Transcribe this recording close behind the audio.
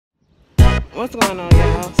What's going on,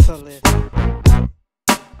 y'all? So listen.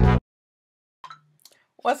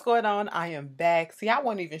 What's going on? I am back. See, I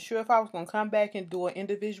wasn't even sure if I was gonna come back and do an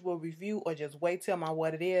individual review or just wait till my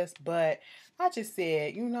what it is, but I just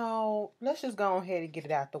said, let's just go ahead and get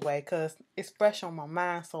it out the way because it's fresh on my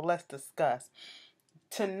mind. So let's discuss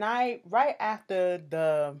tonight. Right after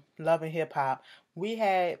the Love and Hip Hop, we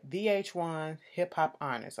had VH1 Hip Hop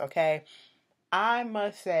Honors. Okay, I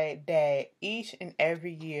must say that each and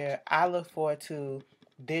every year I look forward to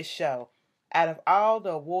this show. Out of all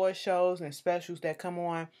the award shows and specials that come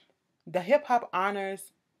on, the Hip Hop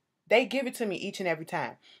Honors, they give it to me each and every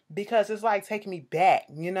time because it's like taking me back,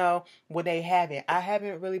 when they have it. I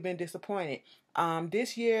haven't really been disappointed.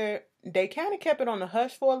 This year they kind of kept it on the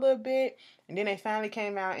hush for a little bit, and then they finally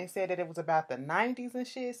came out and said that it was about the 90s and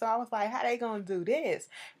shit. So I was like, how they gonna do this?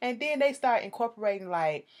 And then they start incorporating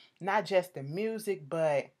like not just the music,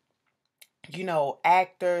 but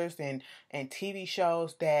actors and TV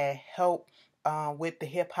shows that help with the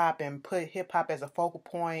hip hop and put hip hop as a focal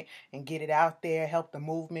point and get it out there, help the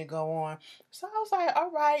movement go on. So I was like,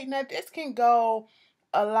 all right, now this can go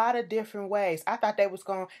a lot of different ways. I thought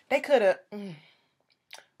they could have.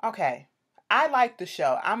 Okay. I like the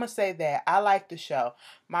show. I'm going to say that. I like the show.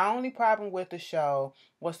 My only problem with the show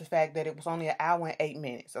was the fact that it was only an hour and 8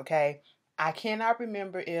 minutes, okay? I cannot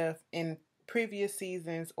remember if in previous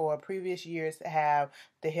seasons or previous years have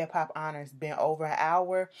the hip hop honors been over an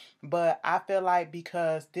hour, but I feel like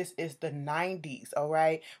because this is the 90s, all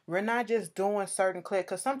right? We're not just doing certain clips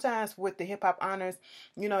cuz sometimes with the hip hop honors,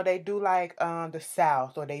 they do like the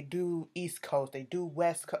South, or they do East Coast, they do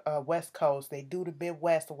West Coast, they do the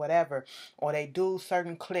Midwest or whatever, or they do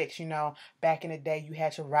certain cliques. Back in the day, you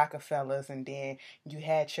had your Rockefellers, and then you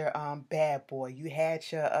had your Bad Boy, you had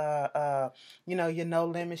your your No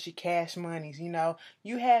Limits, your Cash Monies.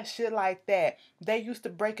 You had shit like that. They used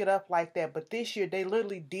to break it up like that, but this year they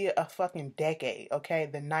literally did a fucking decade. Okay,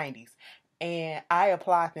 the 90s. And I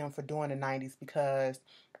applaud them for doing the 90s because,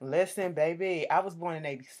 listen, baby, I was born in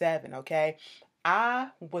 87, okay? I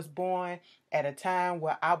was born at a time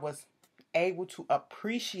where I was able to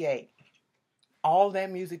appreciate all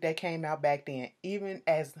that music that came out back then. Even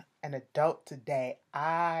as an adult today,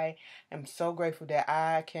 I am so grateful that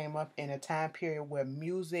I came up in a time period where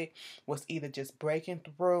music was either just breaking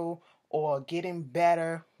through or getting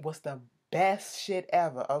better, was the best shit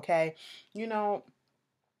ever, okay? You know,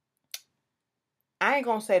 I ain't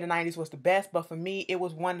gonna say the 90s was the best, but for me, it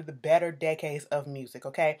was one of the better decades of music,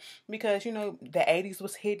 okay? Because, the 80s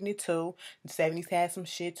was hitting it too, the 70s had some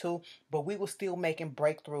shit too, but we was still making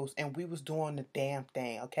breakthroughs and we was doing the damn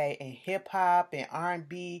thing, okay? And hip hop and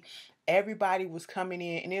R&B, everybody was coming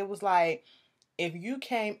in, and it was like, if you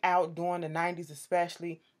came out during the 90s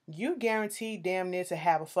especially, you guaranteed damn near to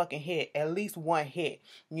have a fucking hit, at least one hit.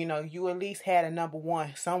 You at least had a number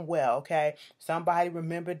one somewhere, okay? Somebody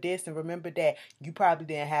remembered this and remembered that. You probably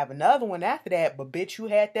didn't have another one after that, but bitch, you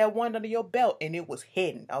had that one under your belt and it was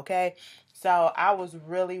hidden, okay? So I was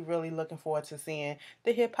really, really looking forward to seeing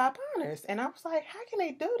the hip hop honors. And I was like, how can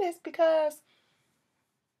they do this? Because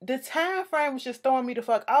the time frame was just throwing me the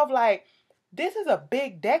fuck off. Like, this is a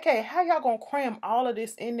big decade. How y'all gonna cram all of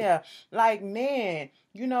this in there? Like, man,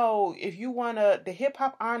 if you wanna the hip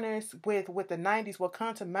hop honors with the 90s, what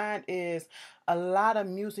comes to mind is a lot of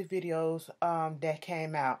music videos that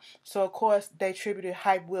came out. So of course they tributed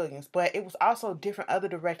Hype Williams, but it was also different other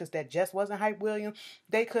directors that just wasn't Hype Williams.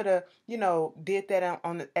 They could have, did that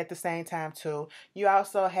at the same time too. You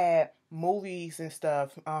also had movies and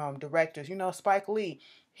stuff, directors. Spike Lee,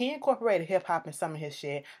 he incorporated hip hop in some of his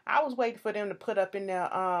shit. I was waiting for them to put up in there,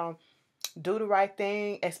 do the right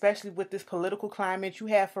thing, especially with this political climate. You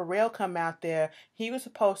had Pharrell come out there. He was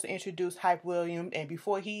supposed to introduce Hype Williams, and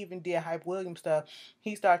before he even did Hype Williams stuff,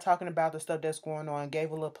 he started talking about the stuff that's going on,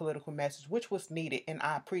 gave a little political message, which was needed, and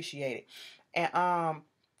I appreciate it. And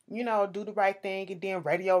do the right thing, and then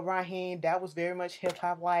Radio Raheem, that was very much hip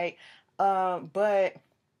hop like. But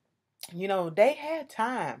they had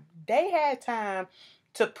time. They had time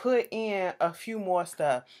to put in a few more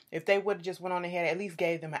stuff. If they would have just went on ahead, at least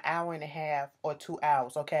gave them an hour and a half or 2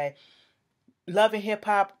 hours, okay? Love and Hip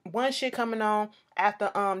Hop, one shit coming on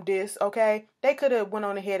after this, okay? They could have went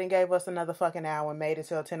on ahead and gave us another fucking hour and made it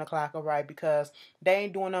till 10 o'clock, alright? Because they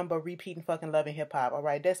ain't doing nothing but repeating fucking Love and Hip Hop,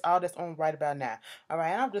 alright? That's all that's on right about now,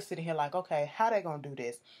 alright? And I'm just sitting here like, okay, how they gonna do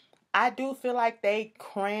this? I do feel like they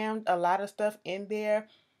crammed a lot of stuff in there,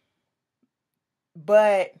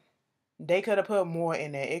 but they could have put more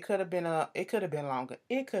in there. It could have been longer.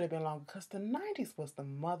 It could have been longer because the 90s was the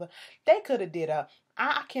mother. They could have did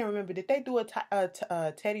I can't remember. Did they do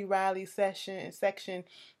a Teddy Riley section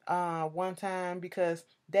one time? Because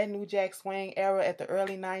that New Jack Swing era at the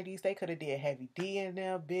early 90s, they could have did Heavy D in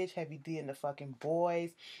them, bitch. Heavy D and the fucking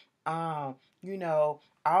Boys. You know,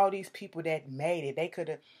 all these people that made it, they could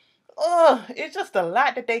have. Oh, it's just a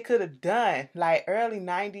lot that they could have done. Like early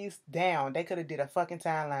 90s down, they could have did a fucking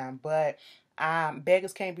timeline. But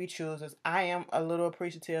beggars can't be choosers. I am a little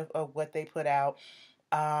appreciative of what they put out.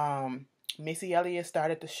 Um, Missy Elliott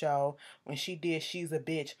started the show when she did She's a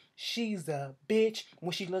Bitch. She's a bitch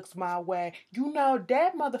when she looks my way. You know,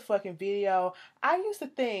 that motherfucking video, I used to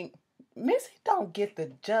think Missy don't get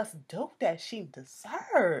the just due that she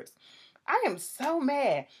deserves. I am so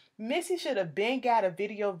mad. Missy should have been got a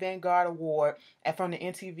Video Vanguard Award from the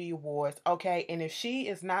MTV Awards, okay? And if she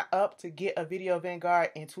is not up to get a Video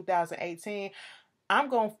Vanguard in 2018, I'm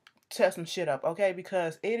going to tear some shit up, okay?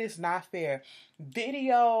 Because it is not fair.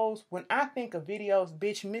 Videos, when I think of videos,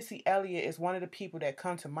 bitch, Missy Elliott is one of the people that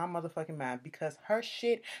come to my motherfucking mind because her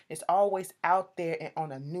shit is always out there and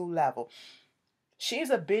on a new level.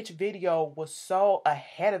 She's a Bitch video was so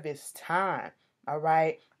ahead of its time, all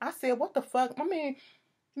right? I said, what the fuck? I mean,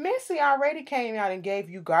 Missy already came out and gave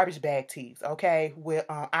you garbage bag tees, okay? With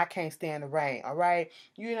I Can't Stand the Rain, all right?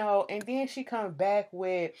 You know, and then she comes back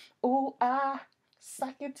with, ooh,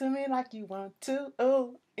 suck it to me like you want to,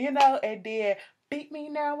 ooh, you know, and then Beat Me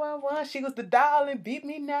Now 1-1. She was the darling. Beat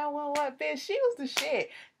Me Now 1-1. Bitch, she was the shit.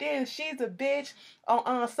 Then She's a Bitch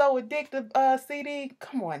on So Addictive CD.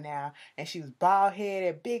 Come on now. And she was bald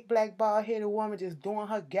headed, big black bald headed woman just doing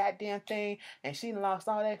her goddamn thing. And she lost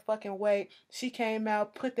all that fucking weight. She came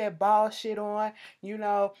out, put that bald shit on, you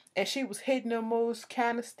know, and she was hitting the moves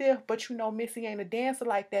kind of stiff. But you know, Missy ain't a dancer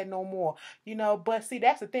like that no more. You know, but see,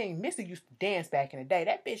 that's the thing. Missy used to dance back in the day.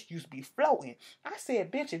 That bitch used to be floating. I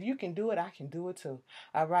said, bitch, if you can do it, I can do it too.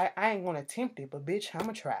 All right, I ain't gonna attempt it, but bitch,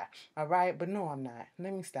 I'ma try. All right, but no, I'm not.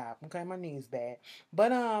 Let me stop. Okay, my knee's bad.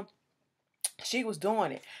 But she was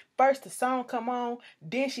doing it. First the song come on,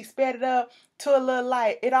 then she sped it up to a little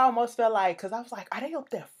light. It almost felt like, cause I was like, are they up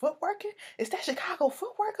there footworking? Is that Chicago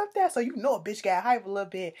footwork up there? So you know a bitch got hype a little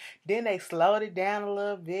bit. Then they slowed it down a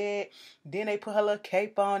little bit. Then they put her little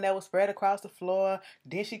cape on that was spread across the floor.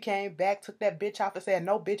 Then she came back, took that bitch off and said,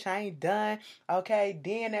 no bitch, I ain't done. Okay,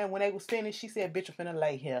 then when they was finished, she said, bitch, I'm finna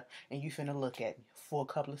lay here and you finna look at me for a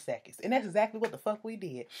couple of seconds. And that's exactly what the fuck we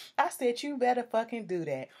did. I said, you better fucking do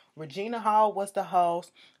that. Regina Hall was the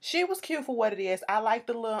host. She was cute for what it is. I like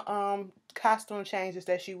the little costume changes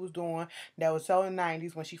that she was doing that was so in the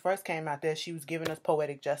 90s. When she first came out there, she was giving us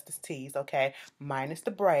poetic justice tees, okay? Minus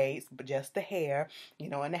the braids, but just the hair, you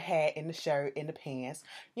know, and the hat, and the shirt, and the pants.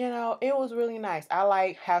 You know, it was really nice. I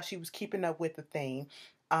like how she was keeping up with the theme.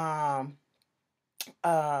 Every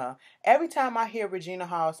time I hear Regina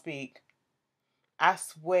Hall speak, I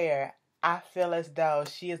swear I feel as though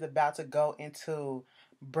she is about to go into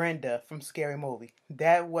Brenda from Scary Movie.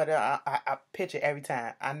 That what I picture every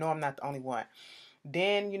time. I know I'm not the only one.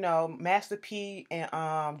 Then, you know, Master P and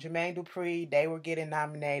Jermaine Dupri, they were getting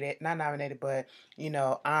nominated. Not nominated, but, you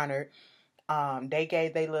know, honored. They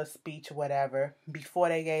gave their little speech or whatever. Before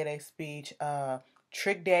they gave their speech,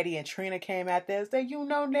 Trick Daddy and Trina came out there and said, you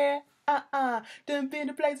know that? Done been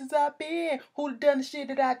the places I've been. Who done the shit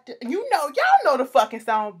that I did? You know, y'all know the fucking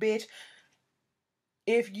song, bitch.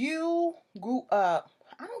 If you grew up,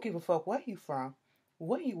 I don't give a fuck where you from,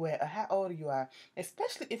 where you at, or how old you are.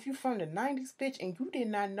 Especially if you from the 90s, bitch, and you did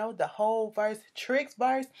not know the whole verse, Trick's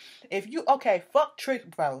verse. If you, okay, fuck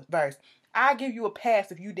Trick verse. I give you a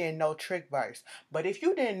pass if you didn't know Trick verse. But if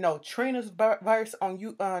you didn't know Trina's verse on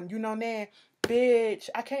you know that, bitch,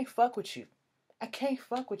 I can't fuck with you. I can't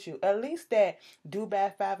fuck with you. At least that do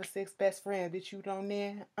bad 5 or 6 best friends that you don't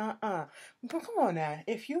know. But come on now.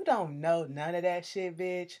 If you don't know none of that shit,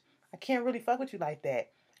 bitch, I can't really fuck with you like that.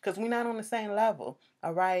 Because we're not on the same level.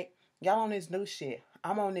 Alright? Y'all on this new shit.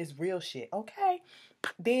 I'm on this real shit. Okay?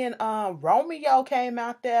 Then Romeo came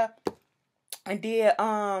out there. And then,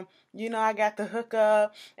 you know, I got the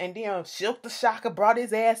hookup. And then Silk the Shocker brought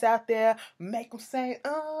his ass out there. Make him sing,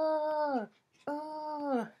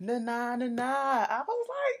 na na na na. I was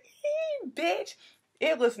like, bitch.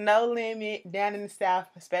 It was no limit down in the South,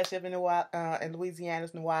 especially up in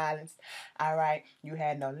Louisiana's New Orleans. All right, you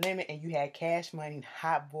had no limit, and you had Cash Money,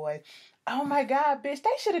 Hot Boys. Oh my God, bitch! They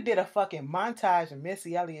should have did a fucking montage of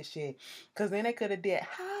Missy Elliott shit, cause then they could have did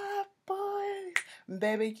Hot Boys,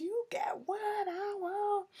 baby. You got what I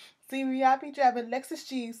want. See me, I be driving Lexus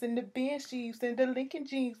Jeeps and the Benz Jeeps and the Lincoln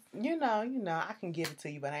Jeeps. You know, I can give it to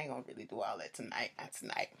you, but I ain't gonna really do all that tonight. Not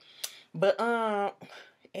tonight. But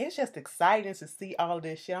it's just exciting to see all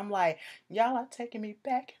this shit. I'm like, y'all are taking me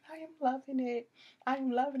back, and I am loving it. I am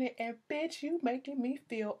loving it, and bitch, you making me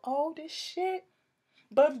feel old as shit.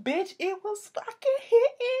 But bitch, it was fucking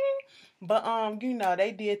hitting. But you know,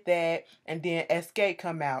 they did that, and then Escape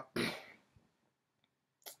come out.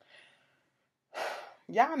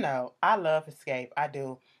 Y'all know I love Escape. I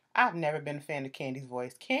do. I've never been a fan of Candy's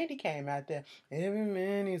voice. Candy came out there. Every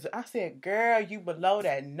man is. I said, girl, you below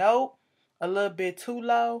that note. A little bit too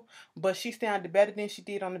low. But she sounded better than she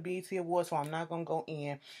did on the BET Awards, so I'm not going to go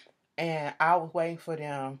in. And I was waiting for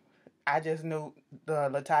them. I just knew the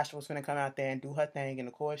Latasha was gonna come out there and do her thing, and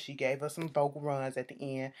of course she gave us some vocal runs at the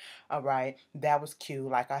end. All right, that was cute.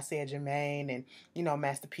 Like I said, Jermaine and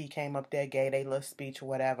Master P came up there, gave a little speech or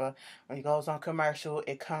whatever. When he goes on commercial,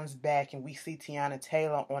 it comes back and we see Tiana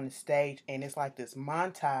Taylor on the stage, and it's like this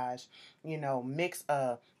montage, mix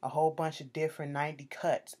of a whole bunch of different 90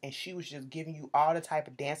 cuts, and she was just giving you all the type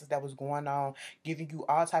of dances that was going on, giving you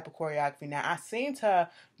all type of choreography. Now I seen her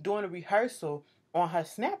doing a rehearsal on her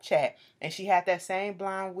Snapchat, and she had that same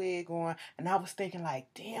blonde wig on, and I was thinking like,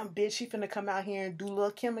 damn bitch, she finna come out here and do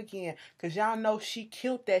Lil' Kim again, cause y'all know she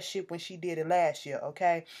killed that shit when she did it last year,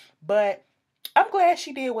 okay? But I'm glad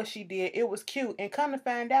she did what she did. It was cute, and come to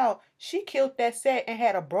find out, she killed that set and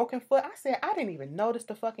had a broken foot. I said, I didn't even notice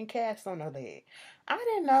the fucking cast on her leg. I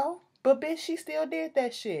didn't know, but bitch, she still did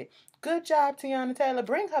that shit. Good job, Tiana Taylor.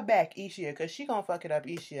 Bring her back each year, cause she gonna fuck it up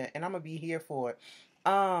each year, and I'm gonna be here for it.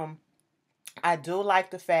 I do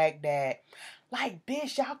like the fact that, like,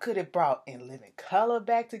 bitch, y'all could have brought In Living Color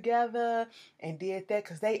back together and did that,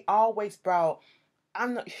 because they always brought,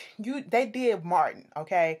 they did Martin,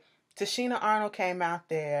 okay? Tashina Arnold came out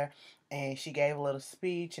there and she gave a little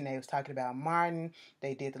speech, and they was talking about Martin.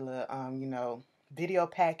 They did the little, video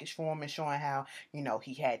package for him and showing how,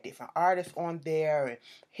 he had different artists on there, and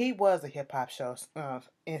he was a hip hop show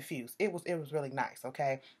infused. It was really nice,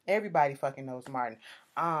 okay? Everybody fucking knows Martin.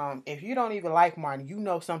 If you don't even like Martin, you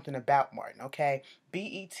know something about Martin, okay?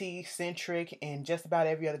 BET, Centric, and just about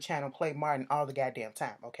every other channel play Martin all the goddamn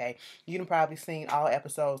time, okay? You done probably seen all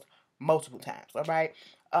episodes multiple times, all right?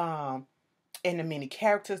 And the many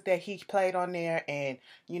characters that he played on there, and,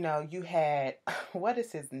 you had, what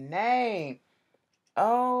is his name?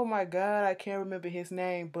 Oh my God, I can't remember his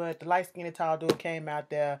name, but the light-skinned tall dude came out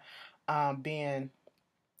there being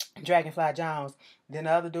Dragonfly Jones. Then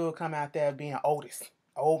the other dude come out there being Otis,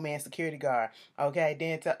 old man security guard. Okay,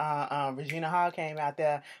 then to Regina Hall came out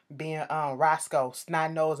there being Roscoe,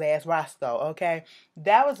 snot-nosed ass Roscoe. Okay,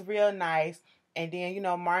 that was real nice. And then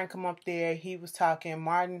Martin come up there. He was talking.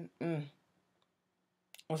 Martin,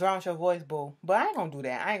 what's wrong with your voice, boo? But I ain't gonna do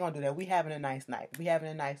that. I ain't gonna do that. We having a nice night. We having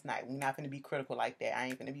a nice night. We not gonna be critical like that. I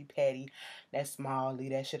ain't gonna be petty. That's small.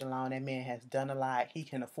 Leave that shit alone. That man has done a lot. He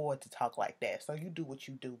can afford to talk like that. So you do what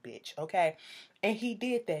you do, bitch. Okay? And he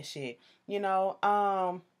did that shit.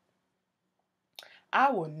 I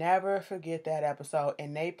will never forget that episode.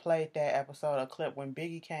 And they played that episode, a clip when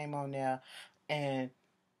Biggie came on there, and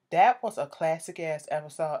that was a classic ass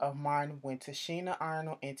episode of Martin when Tashina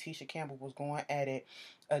Arnold and Tisha Campbell was going at it.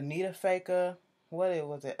 Anita Faker,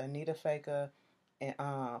 Anita Faker and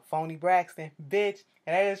Phony Braxton, bitch.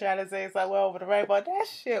 And they was trying to say something over the rainbow. That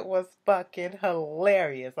shit was fucking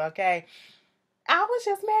hilarious, okay? I was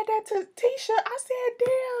just mad at Tisha. I said,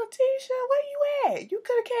 damn, Tisha, where you at? You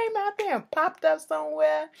could have came out there and popped up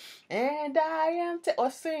somewhere. And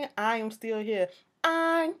or sing, I am still here.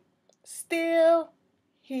 I'm still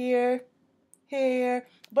here.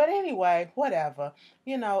 But anyway, whatever.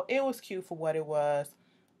 It was cute for what it was.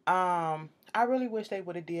 I really wish they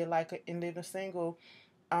would have did like an In Living Single,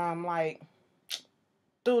 like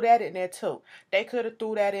threw that in there too. They could have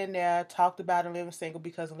threw that in there, talked about In Living Single,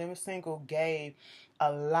 because In Living Single gave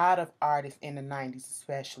a lot of artists in the 90s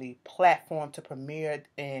especially platform to premiere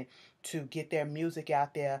and to get their music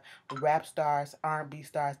out there. Rap stars, R&B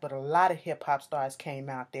stars, but a lot of hip hop stars came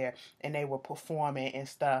out there and they were performing and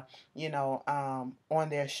stuff, on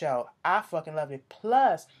their show. I fucking loved it.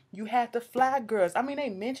 Plus, you had the Fly Girls. I mean, they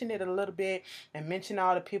mentioned it a little bit and mentioned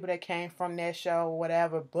all the people that came from that show or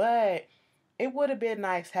whatever, but it would have been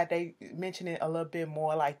nice had they mentioned it a little bit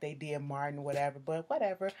more like they did Martin or whatever, but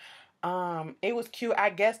whatever. It was cute. I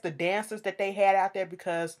guess the dancers that they had out there,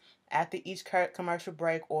 because after each commercial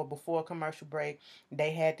break or before commercial break,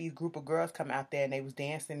 they had these group of girls come out there and they was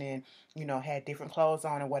dancing and, had different clothes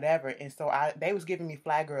on and whatever. And so they was giving me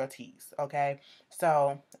Fly Girl tees, okay?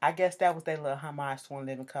 So I guess that was their little homage to In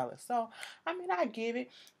Living Color. So, I mean, I give it.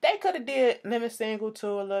 They could have did Living Single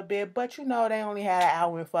too a little bit, but they only had an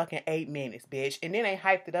hour and fucking 8 minutes, bitch. And then they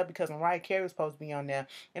hyped it up because Mariah Carey was supposed to be on there,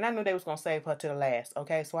 and I knew they was going to save her to the last,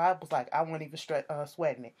 okay? So I was like, I wasn't even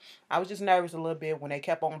sweating it. I was just nervous a little bit when they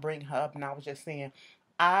kept on bringing her up, and I was just saying,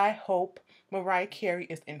 I hope Mariah Carey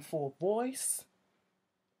is in full voice,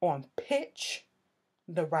 on pitch,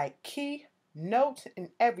 the right key, notes, and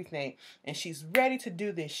everything. And she's ready to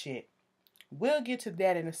do this shit. We'll get to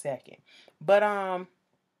that in a second. But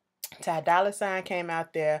Ty Dolla $ign came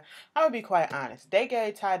out there. I'm gonna be quite honest. They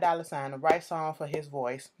gave Ty Dolla $ign the right song for his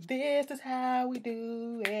voice. This is how we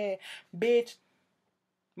do it. Bitch,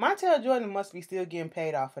 Montel Jordan must be still getting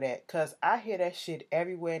paid off of that, because I hear that shit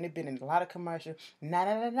everywhere, and it's been in a lot of commercials. Na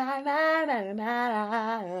na na na na na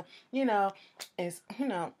na. You know, it's, I'm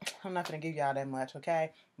not gonna give y'all that much,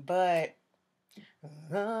 okay? But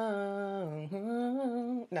no,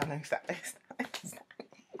 let me stop.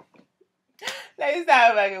 Let me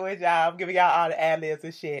stop fucking with y'all. I'm giving y'all all the ad-libs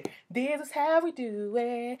and shit. This is how we do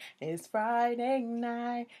it. It's Friday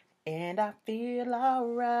night, and I feel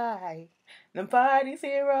alright. The party's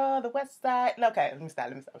here on the west side. Okay, let me stop.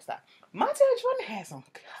 Montel Jordan had some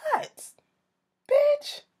cuts.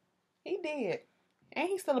 Bitch. He did. Ain't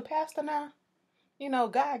he still a pastor now? You know,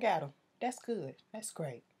 God got him. That's good. That's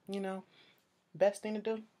great. You know, best thing to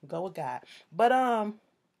do, go with God. But,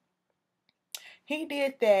 he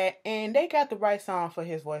did that, and they got the right song for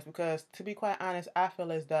his voice, because, to be quite honest, I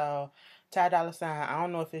feel as though Ty Dolla $ign, I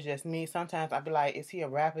don't know if it's just me, sometimes I be like, is he a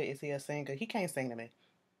rapper, is he a singer? He can't sing to me.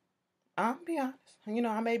 I'm be honest. You know,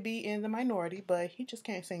 I may be in the minority, but he just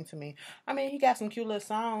can't sing to me. I mean, he got some cute little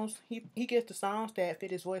songs. He gets the songs that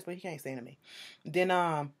fit his voice, but he can't sing to me.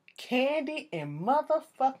 Then, Candy and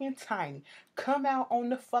motherfucking Tiny come out on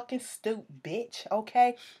the fucking stoop, bitch,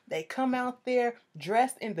 okay? They come out there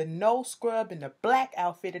dressed in the no scrub, in the black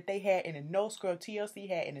outfit that they had in the no scrub, TLC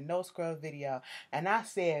had in the no scrub video. And I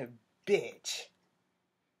said, bitch,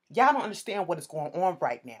 y'all don't understand what is going on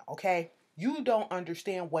right now, okay? You don't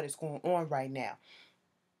understand what is going on right now.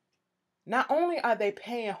 Not only are they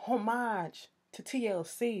paying homage to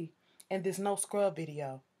TLC in this no scrub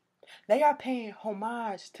video, they are paying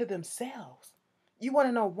homage to themselves. You want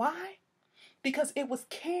to know why? Because it was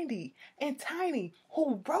Candy and Tiny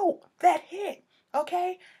who wrote that hit,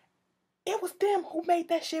 okay? It was them who made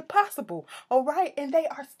that shit possible, all right? And they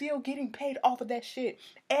are still getting paid off of that shit.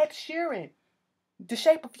 Ed Sheeran, The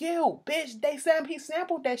Shape of You, bitch, he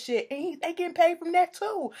sampled that shit, and they getting paid from that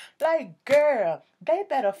too. Like, girl, they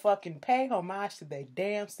better fucking pay homage to their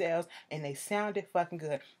damn selves, and they sounded fucking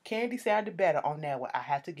good. Candy sounded better on that one. I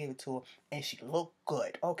had to give it to her, and she looked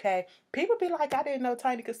good, okay? People be like, I didn't know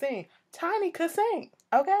Tiny could sing. Tiny could sing,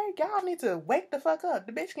 okay? Y'all need to wake the fuck up.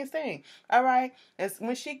 The bitch can sing, all right? And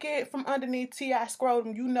when she get from underneath T.I.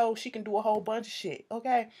 scrotum, you know she can do a whole bunch of shit,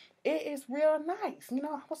 okay? It is real nice. You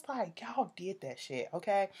know, I was like, y'all did that shit,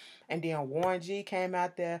 okay? And then Warren G came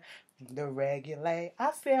out there, the regulate.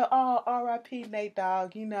 I said, oh, R.I.P. Nate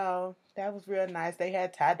Dogg, you know, that was real nice. They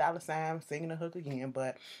had Ty Dolla $ign singing the hook again,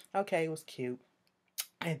 but okay, it was cute.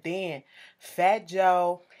 And then Fat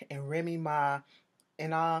Joe and Remy Ma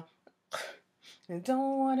and all. And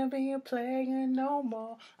don't want to be a player no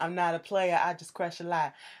more. I'm not a player, I just crush a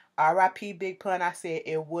lot. R.I.P. Big Pun. I said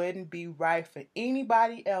it wouldn't be right for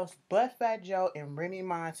anybody else but Fat Joe and Remy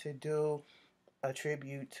Ma to do a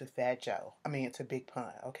tribute to to Big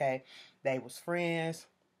Pun, okay? They was friends.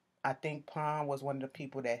 I think Pun was one of the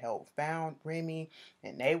people that helped found Remy,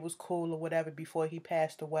 and they was cool or whatever before he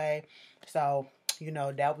passed away. So, you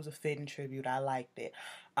know, that was a fitting tribute. I liked it.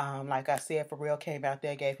 Like I said, Pharrell came out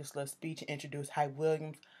there, gave his little speech, and introduced Hype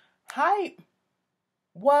Williams. Hype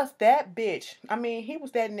was that bitch. I mean, he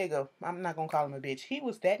was that nigga. I'm not gonna call him a bitch. He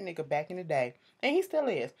was that nigga back in the day, and he still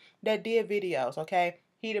is, that did videos, okay?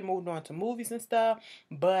 He done moved on to movies and stuff,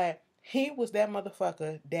 but he was that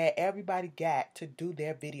motherfucker that everybody got to do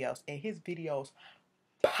their videos, and his videos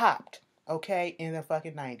popped, okay, in the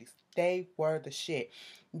fucking 90s. They were the shit.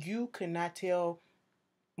 You could not tell.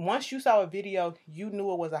 Once you saw a video, you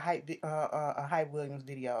knew it was a Hype Williams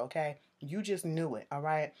video, okay? You just knew it, all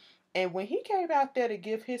right? And when he came out there to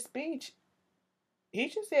give his speech, he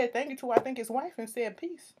just said thank you to, I think, his wife, and said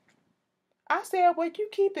peace. I said, well, you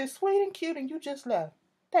keep it sweet and cute, and you just left.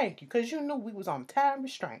 Thank you, because you knew we was on time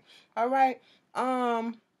restraint, all right?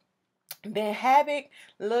 Then Havoc,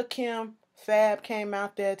 Lil' Kim, Fab came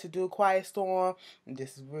out there to do Quiet Storm.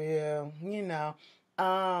 This is real, you know.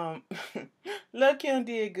 Lil' Kim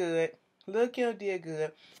did good.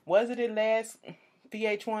 Was it the last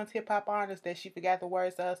VH1's Hip Hop Honors that she forgot the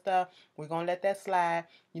words to her stuff? We're gonna let that slide.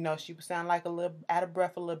 You know, she would sound like a little out of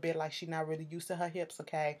breath a little bit, like she not really used to her hips,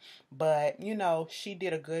 okay? But, you know, she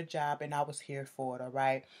did a good job, and I was here for it, all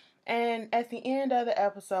right? And at the end of the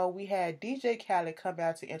episode, we had DJ Khaled come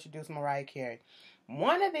out to introduce Mariah Carey.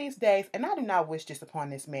 One of these days, and I do not wish this upon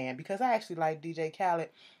this man, because I actually like DJ Khaled,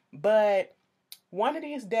 but one of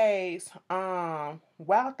these days,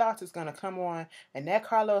 Wild Thoughts is gonna come on, and that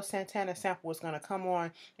Carlos Santana sample is gonna come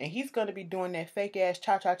on, and he's gonna be doing that fake ass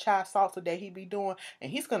cha cha cha salsa that he be doing,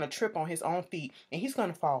 and he's gonna trip on his own feet, and he's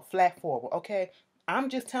gonna fall flat forward. Okay, I'm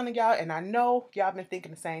just telling y'all, and I know y'all been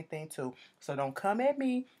thinking the same thing too. So don't come at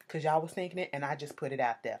me because y'all was thinking it, and I just put it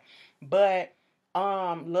out there. But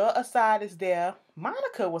Lil Aside is there.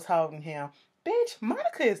 Monica was holding him. Bitch,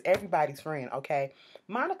 Monica is everybody's friend, okay?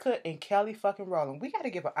 Monica and Kelly fucking Rowland. We got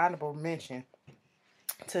to give an honorable mention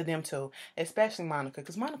to them two, especially Monica,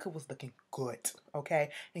 because Monica was looking good,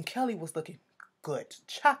 okay? And Kelly was looking good,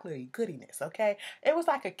 chocolatey goodiness, okay? It was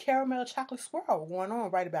like a caramel chocolate swirl going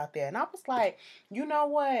on right about there. And I was like, you know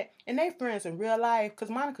what? And they friends in real life, because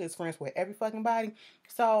Monica is friends with every fucking body.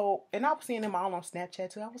 So, and I was seeing them all on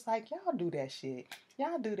Snapchat too. I was like, y'all do that shit.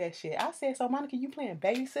 Y'all do that shit. I said, so Monica, you playing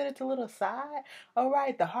babysitter to Little Side? All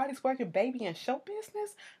right, the hardest working baby in show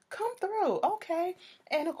business? Come through, okay.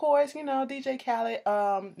 And of course, you know, DJ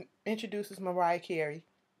Khaled introduces Mariah Carey.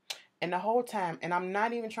 And the whole time, and I'm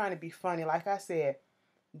not even trying to be funny, like I said,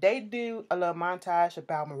 they do a little montage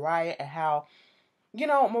about Mariah and how, you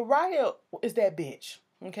know, Mariah is that bitch.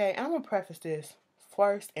 Okay, and I'm gonna preface this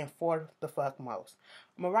first and foremost.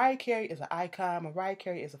 Mariah Carey is an icon. Mariah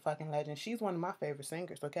Carey is a fucking legend. She's one of my favorite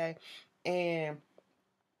singers, okay? And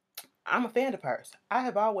I'm a fan of hers. I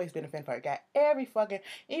have always been a fan of her. Got every fucking,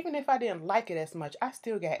 even if I didn't like it as much, I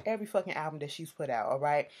still got every fucking album that she's put out,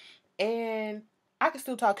 alright? And I can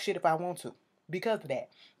still talk shit if I want to because of that.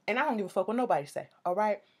 And I don't give a fuck what nobody say,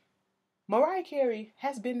 alright? Mariah Carey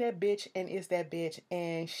has been that bitch and is that bitch.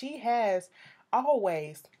 And she has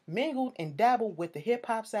always mingled and dabbled with the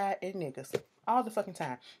hip-hop side and niggas. All the fucking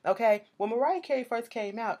time. Okay? When Mariah Carey first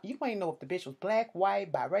came out, you ain't know if the bitch was black,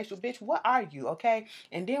 white, biracial. Bitch, what are you? Okay?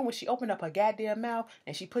 And then when she opened up her goddamn mouth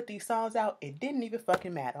and she put these songs out, it didn't even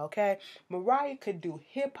fucking matter. Okay? Mariah could do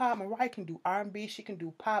hip-hop. Mariah can do R&B. She can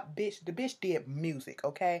do pop. Bitch, the bitch did music.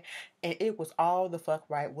 Okay? And it was all the fuck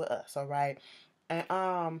right with us. Alright?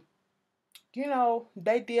 And, you know,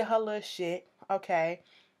 they did her little shit. Okay?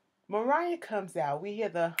 Mariah comes out. We hear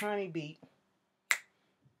the honey beat.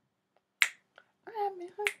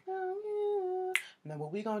 Now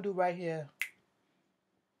what we gonna do right here,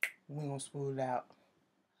 we gonna smooth it out.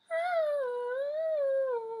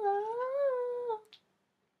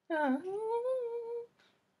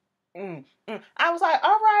 I was like,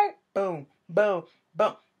 all right, boom, boom,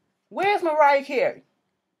 boom. Where's Mariah Carey?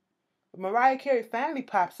 Mariah Carey finally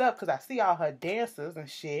pops up because I see all her dancers and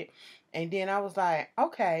shit. And then I was like,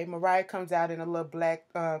 okay, Mariah comes out in a little black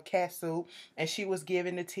cat suit, and she was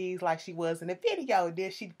giving the tease like she was in the video.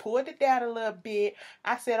 Then she pulled it down a little bit.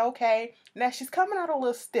 I said, okay, now she's coming out a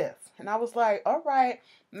little stiff. And I was like, all right,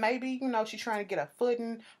 maybe, you know, she's trying to get her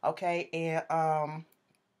footing, okay, and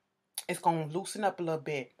it's going to loosen up a little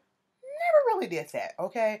bit. Never really did that,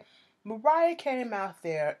 okay? Mariah came out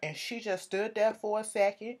there, and she just stood there for a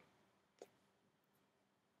second.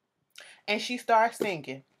 And she started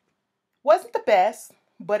singing. Wasn't the best,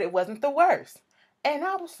 but it wasn't the worst. And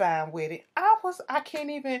I was fine with it. I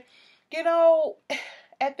can't even, you know,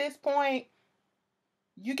 at this point,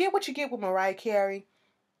 you get what you get with Mariah Carey.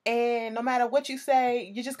 And no matter what you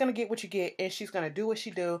say, you're just going to get what you get. And she's going to do what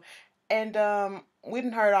she do. And we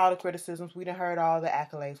didn't heard all the criticisms. We didn't heard all the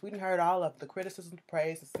accolades. We didn't heard all of the criticisms,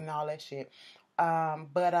 praises, and all that shit.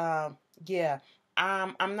 Yeah.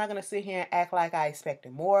 I'm not going to sit here and act like I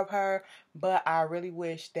expected more of her, but I really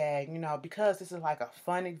wish that, you know, because this is like a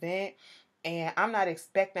fun event, and I'm not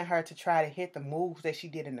expecting her to try to hit the moves that she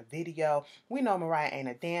did in the video. We know Mariah ain't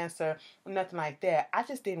a dancer, nothing like that. I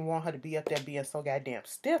just didn't want her to be up there being so goddamn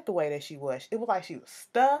stiff the way that she was. It was like she was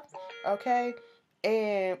stuffed, okay?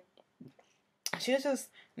 And she was just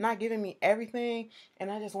not giving me everything, and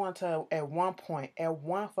I just wanted to, at one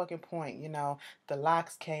fucking point, you know, the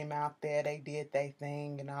locks came out there, they did their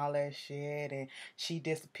thing and all that shit, and she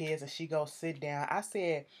disappears and she goes sit down. I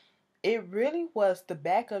said, it really was the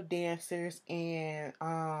backup dancers and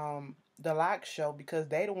the lock show, because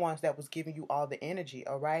they the ones that was giving you all the energy,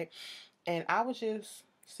 all right? And I was just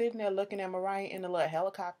sitting there looking at Mariah in the little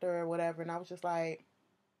helicopter or whatever, and I was just like,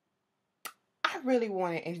 I really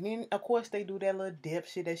want it. And then, of course, they do that little dip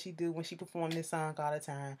shit that she do when she performed this song all the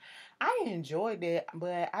time. I enjoyed it,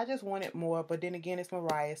 but I just wanted more. But then again, it's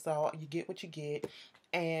Mariah, so you get what you get.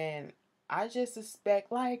 And I just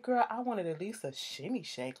expect, like, girl, I wanted at least a shimmy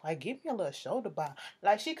shake. Like, give me a little shoulder bob.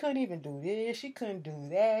 Like, she couldn't even do this. She couldn't do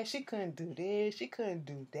that. She couldn't do this. She couldn't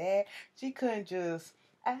do that. She couldn't just...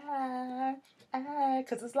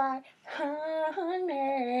 cause it's like,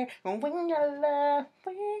 honey, when your love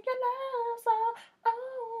so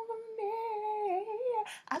over me,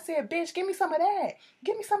 I said, bitch, give me some of that.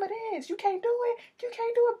 Give me some of this. You can't do it. You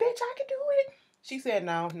can't do it, bitch. I can do it. She said,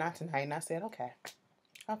 no, not tonight. And I said, okay.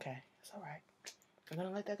 Okay. It's all right. I'm going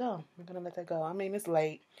to let that go. I'm going to let that go. I mean, it's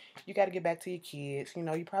late. You got to get back to your kids. You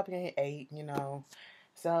know, you probably going to hit 8, you know.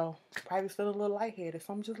 So, probably still a little lightheaded.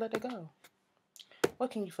 So, I'm just let it go.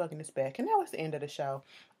 What can you fucking expect? And that was the end of the show.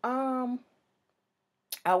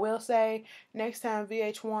 I will say, next time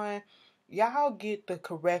VH1, y'all get the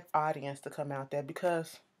correct audience to come out there,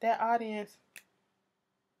 because that audience,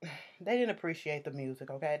 they didn't appreciate the music,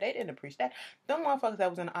 okay? They didn't appreciate that. Them motherfuckers that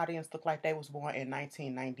was in the audience looked like they was born in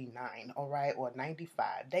 1999, all right? Or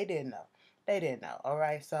 95. They didn't know. They didn't know, all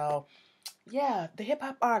right? So, yeah, the Hip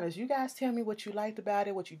Hop Honors. You guys tell me what you liked about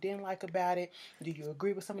it, what you didn't like about it. Do you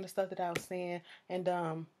agree with some of the stuff that I was saying?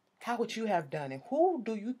 And, how would you have done it? Who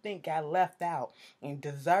do you think got left out and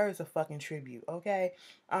deserves a fucking tribute, okay?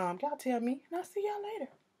 Y'all tell me, and I'll see y'all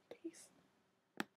later.